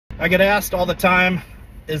I get asked all the time,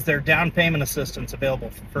 is there down payment assistance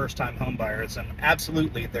available for first-time home buyers? And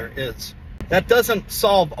absolutely there is. That doesn't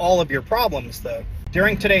solve all of your problems though.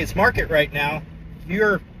 During today's market right now,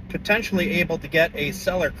 you're potentially able to get a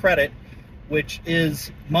seller credit, which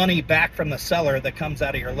is money back from the seller that comes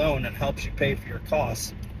out of your loan and helps you pay for your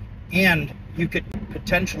costs. And you could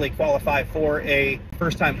potentially qualify for a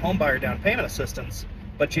first-time home buyer down payment assistance.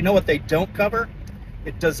 But you know what they don't cover?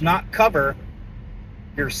 It does not cover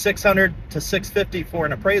your $600 to $650 for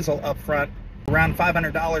an appraisal up front, around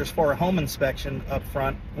 $500 for a home inspection up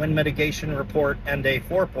front, wind mitigation report, and a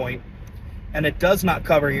 4-point. And it does not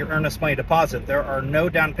cover your earnest money deposit. There are no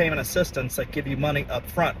down payment assistance that give you money up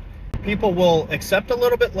front. People will accept a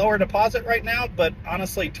little bit lower deposit right now, but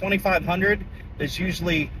honestly, $2,500 is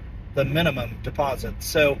usually the minimum deposit.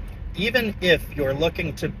 So even if you're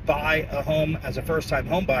looking to buy a home as a first-time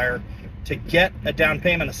home buyer, to get a down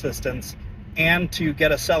payment assistance and to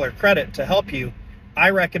get a seller credit to help you, I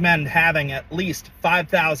recommend having at least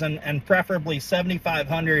 $5,000 and preferably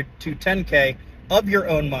 $7,500 to $10K of your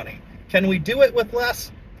own money. Can we do it with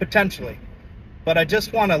less? Potentially. But I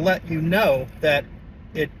just want to let you know that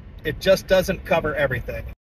it just doesn't cover everything.